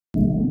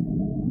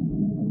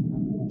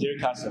Dear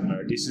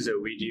customer, this is a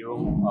video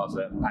of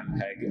the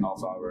unpacking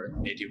of our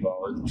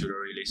 80-volt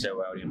jewelry laser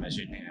welding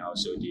machine and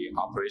also the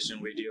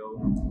operation video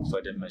for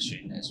the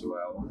machine as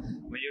well.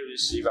 When you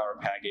receive our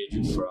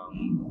package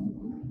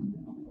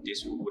from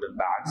this wooden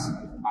box,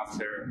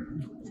 after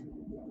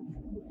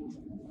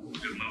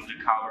remove the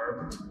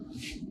cover,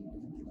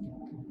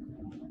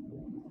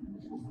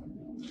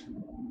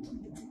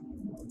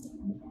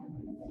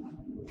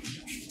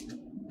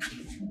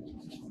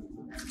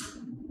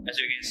 as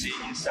you can see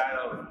inside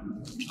of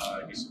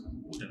this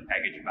wooden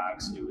package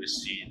box, you will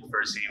see the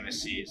first thing you will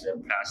see is a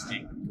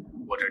plastic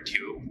water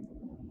tube.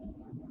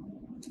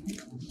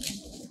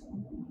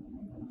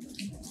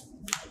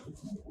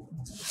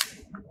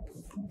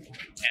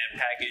 And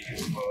package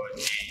for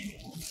the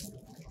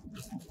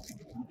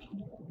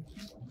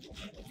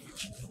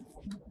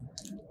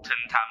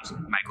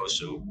 10x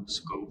microscope.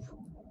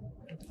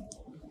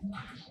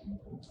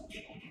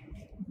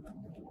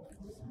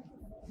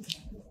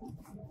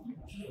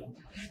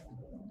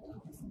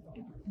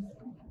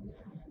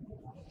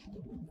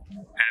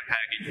 And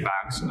package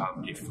box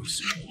of the food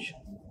switch.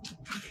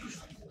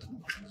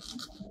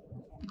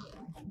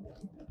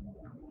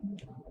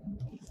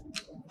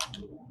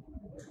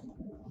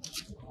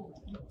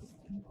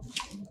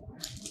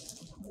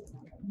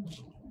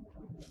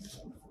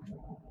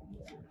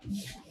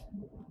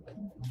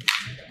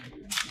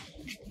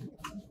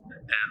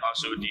 And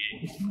also the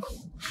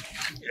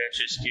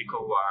electricity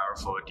wire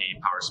for the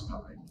power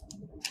supply.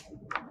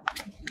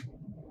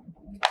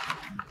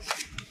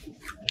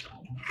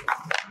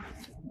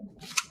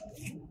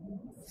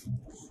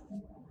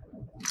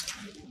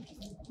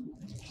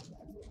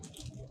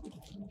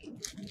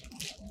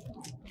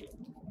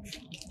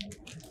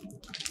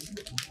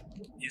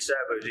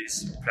 Inside of this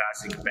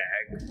plastic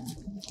bag,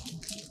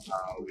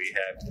 we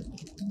have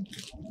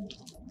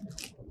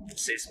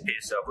 6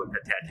 pieces of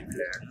protective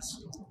lens.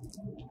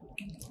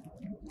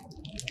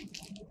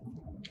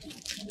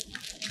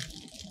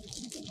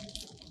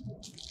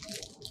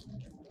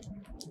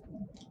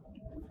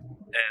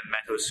 And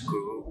metal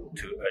screw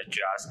to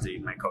adjust the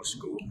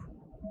microscope.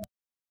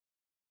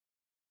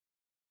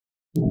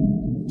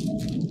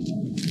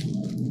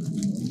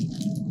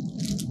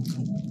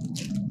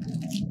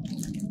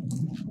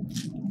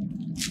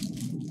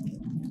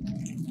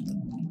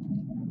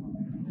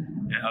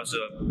 And also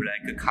a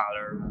black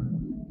color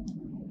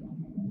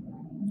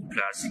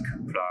plastic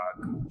plug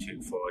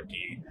for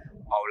the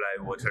outlet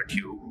water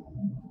tube.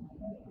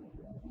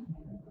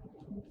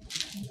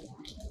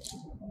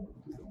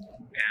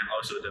 And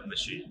also the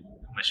machine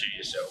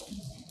itself.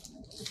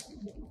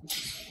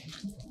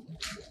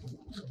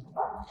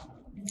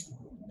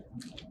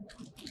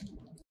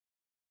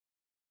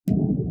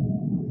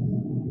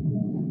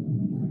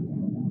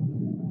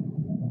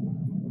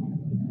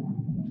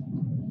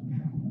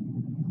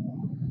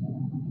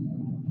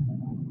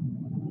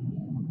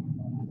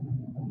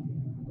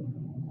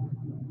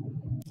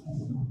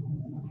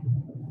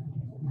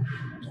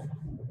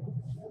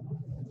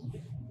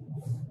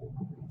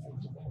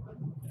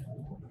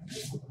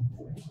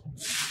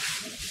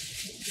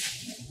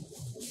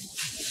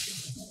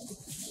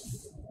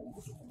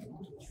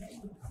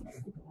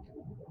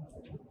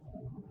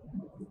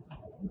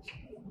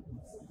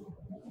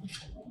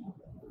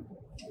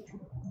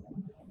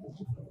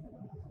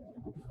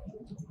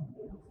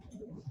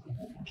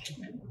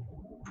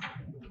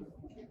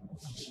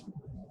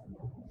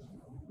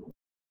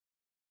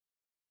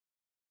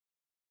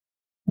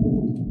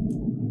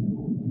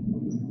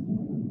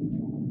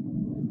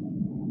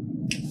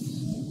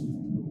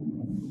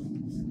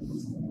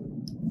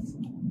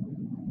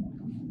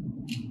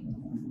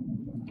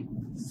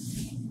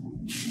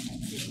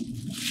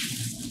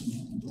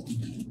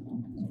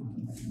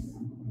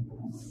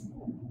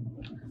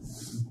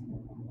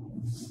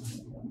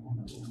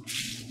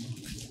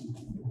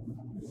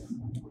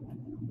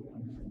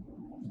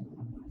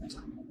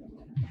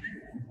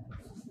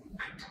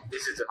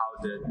 This is how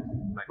the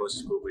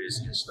microscope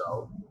is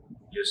installed.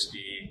 Use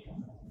the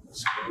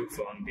screw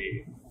from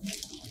the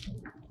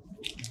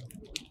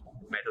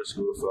metal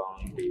screw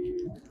from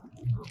the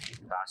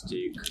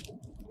plastic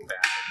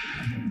bag.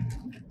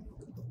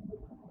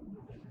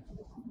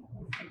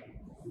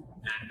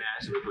 And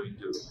next we're going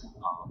to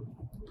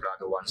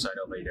plug one side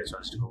of the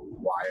electrical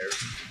wire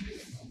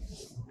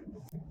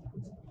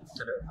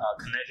to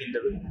connecting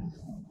the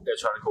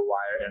electrical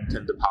wire and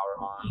turn the power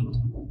on.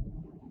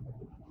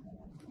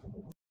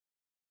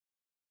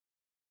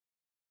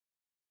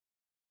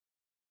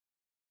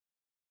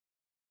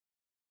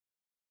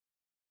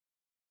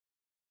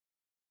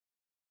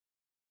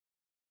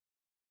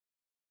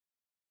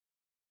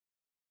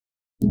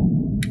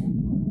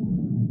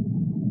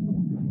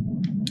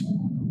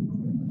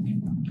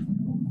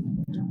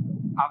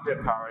 After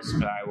the power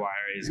supply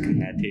wire is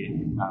connected,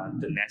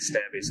 the next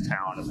step is turn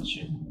on the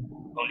machine.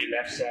 On the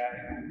left side,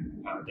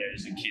 there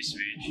is a key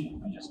switch. You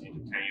just need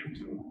to turn it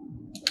to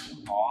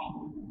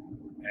on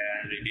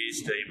and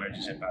release the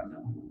emergency button.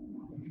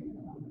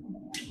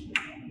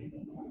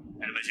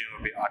 And the machine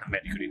will be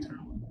automatically turned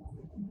on.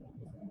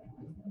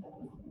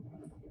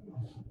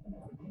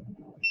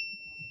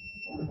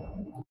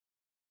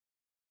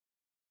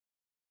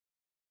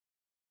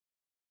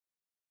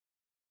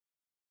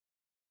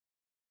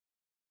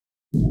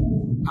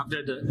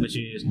 After the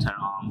machine is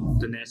turned on,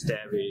 the next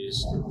step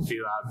is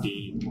fill up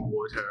the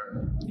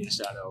water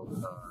inside of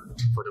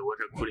for the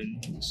water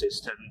cooling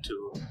system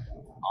to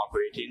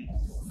operating.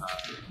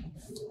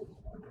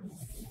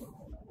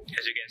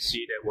 As you can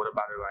see, the water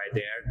bottle right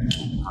there.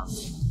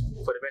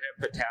 For the better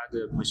protect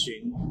the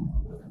machine,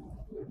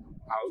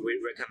 we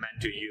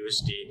recommend to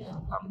use the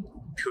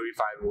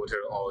purified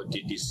water or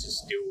the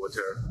distilled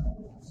water.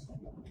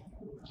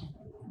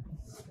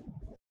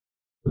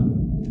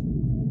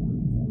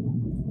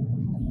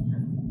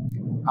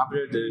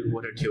 After the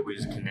water tube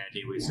is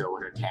connected with the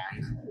water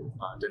tank,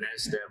 the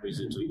next step is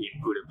to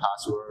input a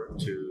password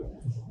to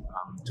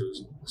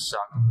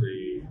suck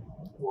the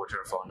water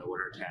from the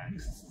water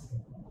tank.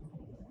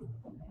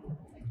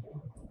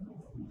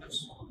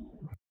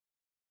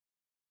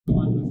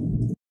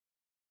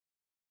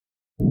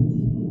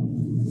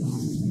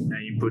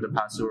 And input the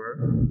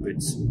password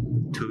with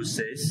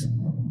 26,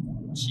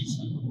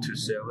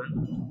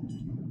 27,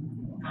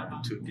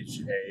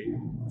 2digit 8,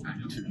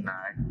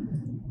 29.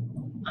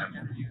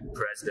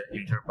 Press the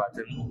enter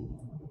button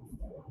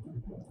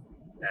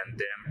and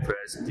then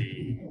press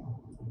the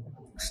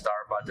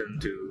start button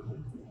to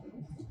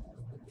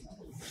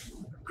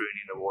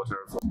greening the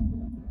water.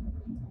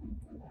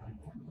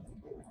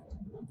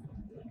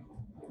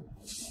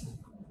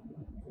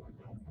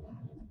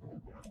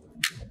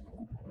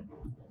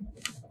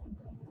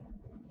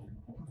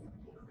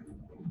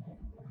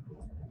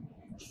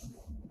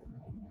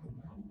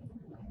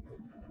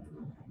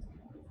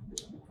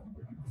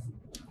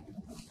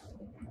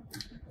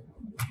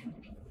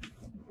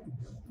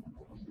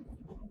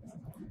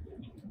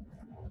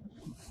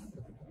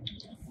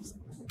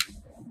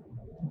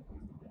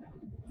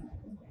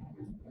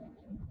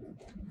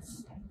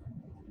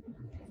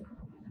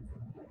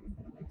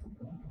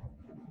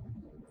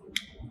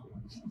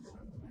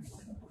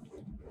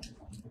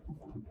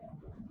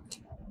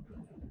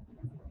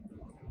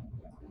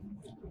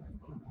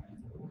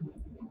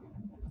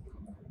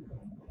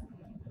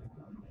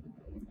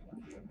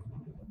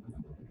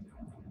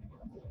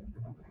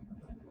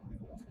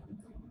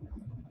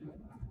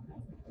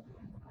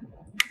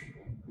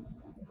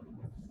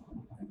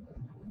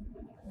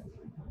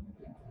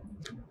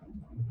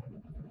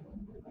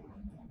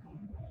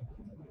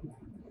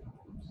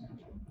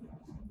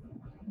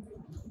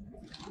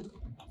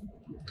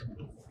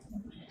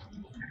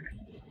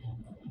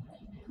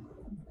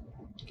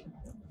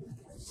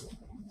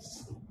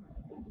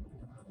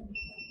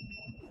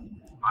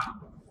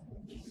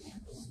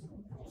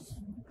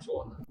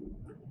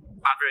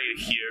 After you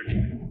hear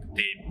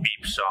the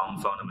beep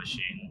sound from the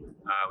machine,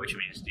 which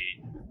means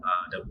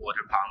the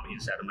water pump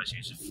inside the machine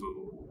is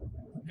full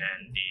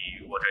and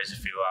the water is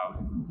filled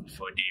out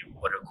for the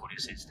water cooling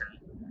system,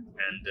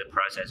 and the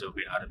process will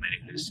be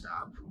automatically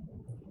stopped.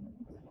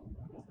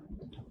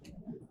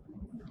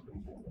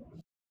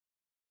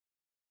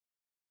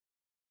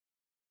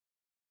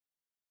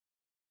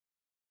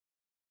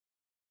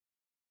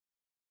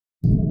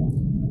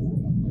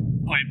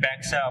 On the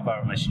back side of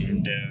our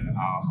machine, there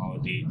are all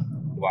the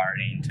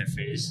wiring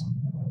interface.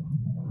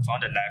 On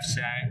the left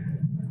side,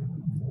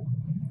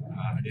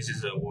 this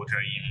is the water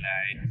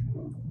inlet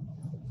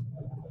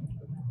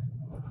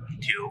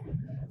tube.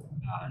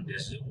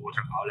 This is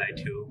water outlet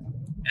tube.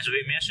 As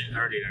we mentioned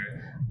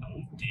earlier,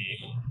 the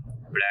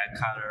black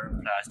color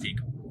plastic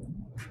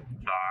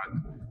plug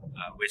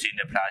within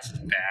the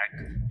plastic bag,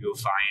 you'll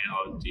find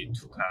all the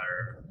two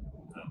color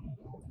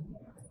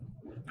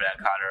black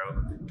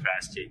color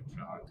plastic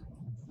plug.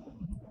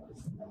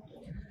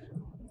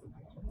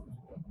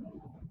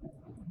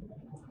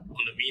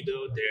 On the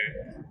middle,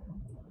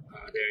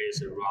 there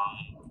is a round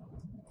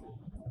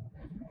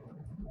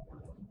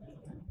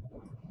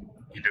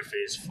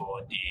interface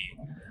for the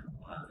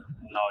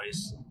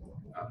noise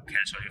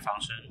cancelling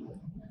function,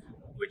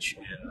 which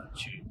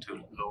to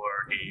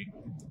lower the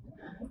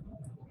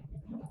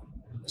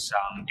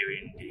sound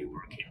during the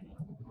working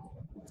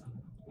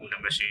when the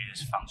machine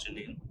is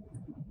functioning.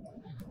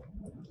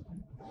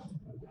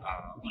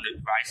 On the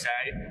right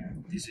side,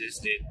 this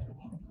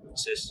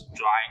says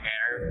dry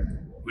air,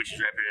 which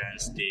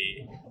represents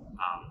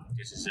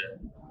this is a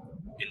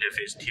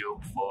interface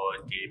tube for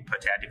the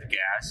protective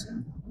gas.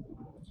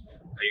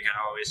 You can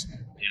always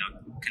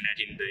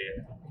connecting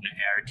the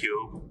air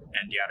tube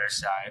and the other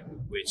side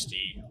with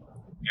the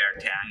air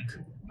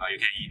tank. You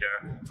can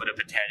either, for the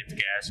protective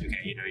gas, you can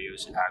either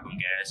use argon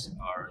gas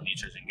or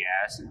nitrogen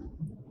gas.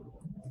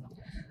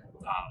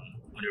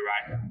 On the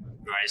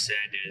right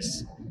side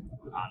is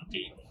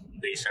the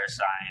laser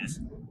signs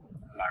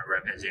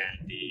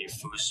represent the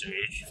full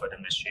switch for the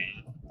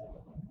machine.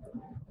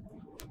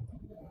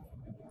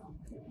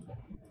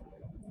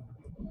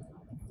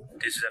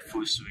 This is a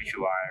full switch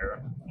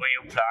wire. When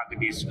you plug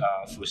this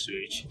full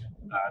switch,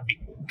 be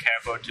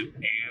careful to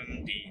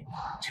aim the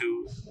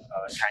two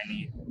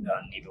tiny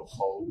needle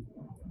hole.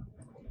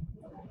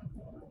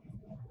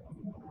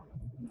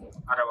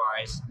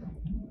 Otherwise,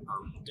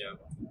 it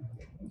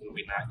will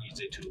be not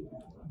easy to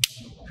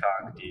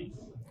plug the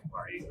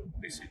wire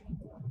within.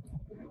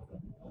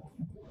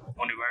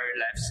 On the very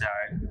left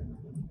side,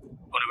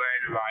 On the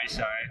very right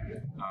side,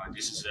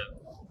 this is a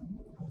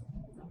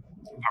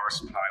power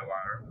supply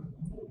wire.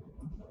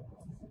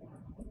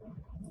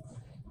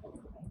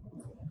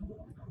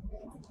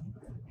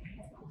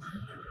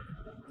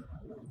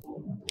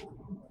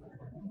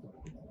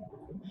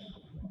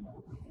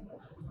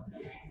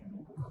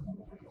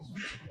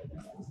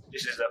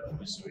 This is a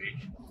pull switch.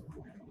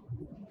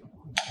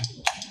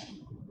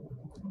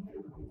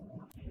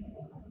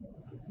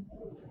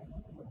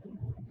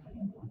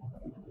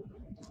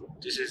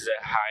 This is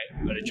a high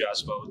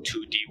adjustable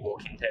 2D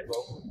working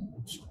table.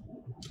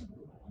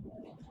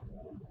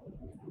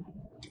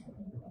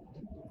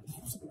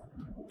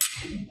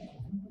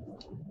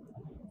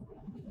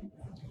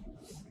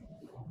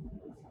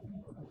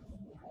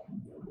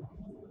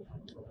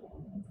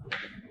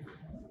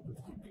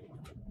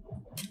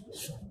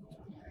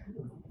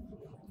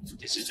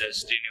 This is a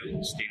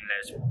stainless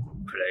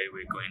plate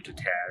we're going to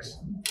test.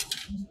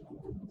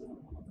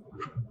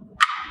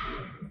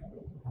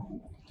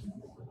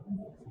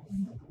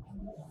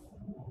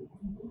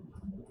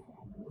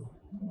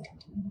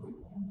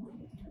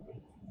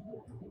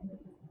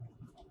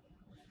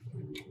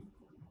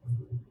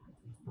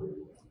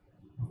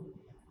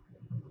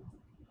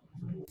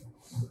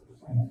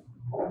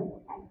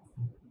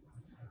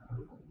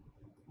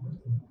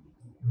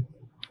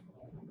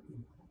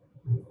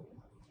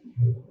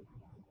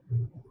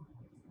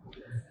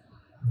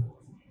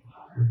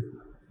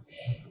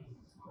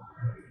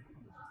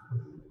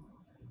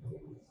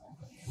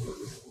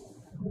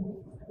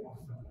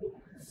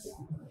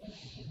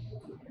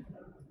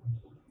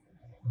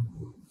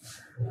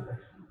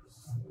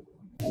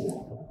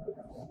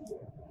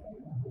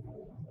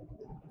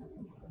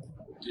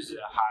 This is a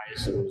high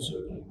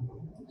resolution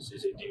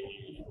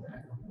CCTV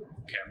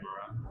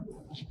camera,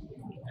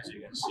 as you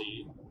can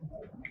see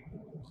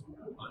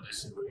on the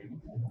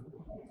screen.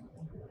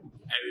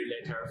 Every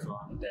letter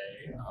from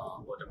the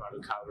water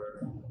bottle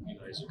cover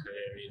is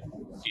clearly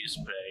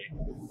displayed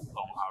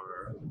on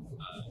our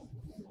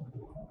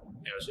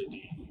LCD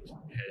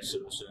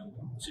resolution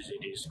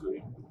CCD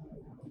screen.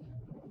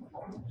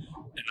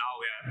 And now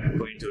we are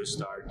going to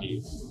start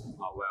the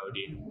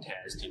welding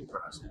testing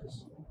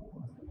process.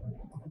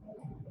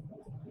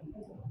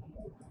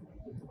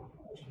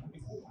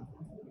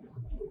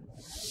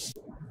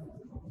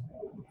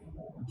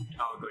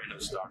 Now we're going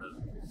to start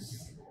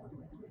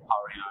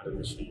powering out the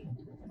machine.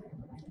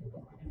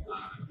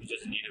 You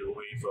just need to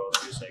wait for a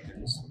few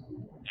seconds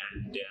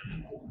and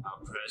then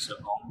press the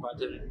on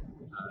button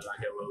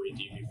like what we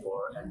did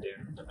before, and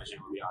then the machine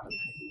will be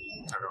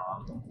automatically turned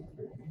on.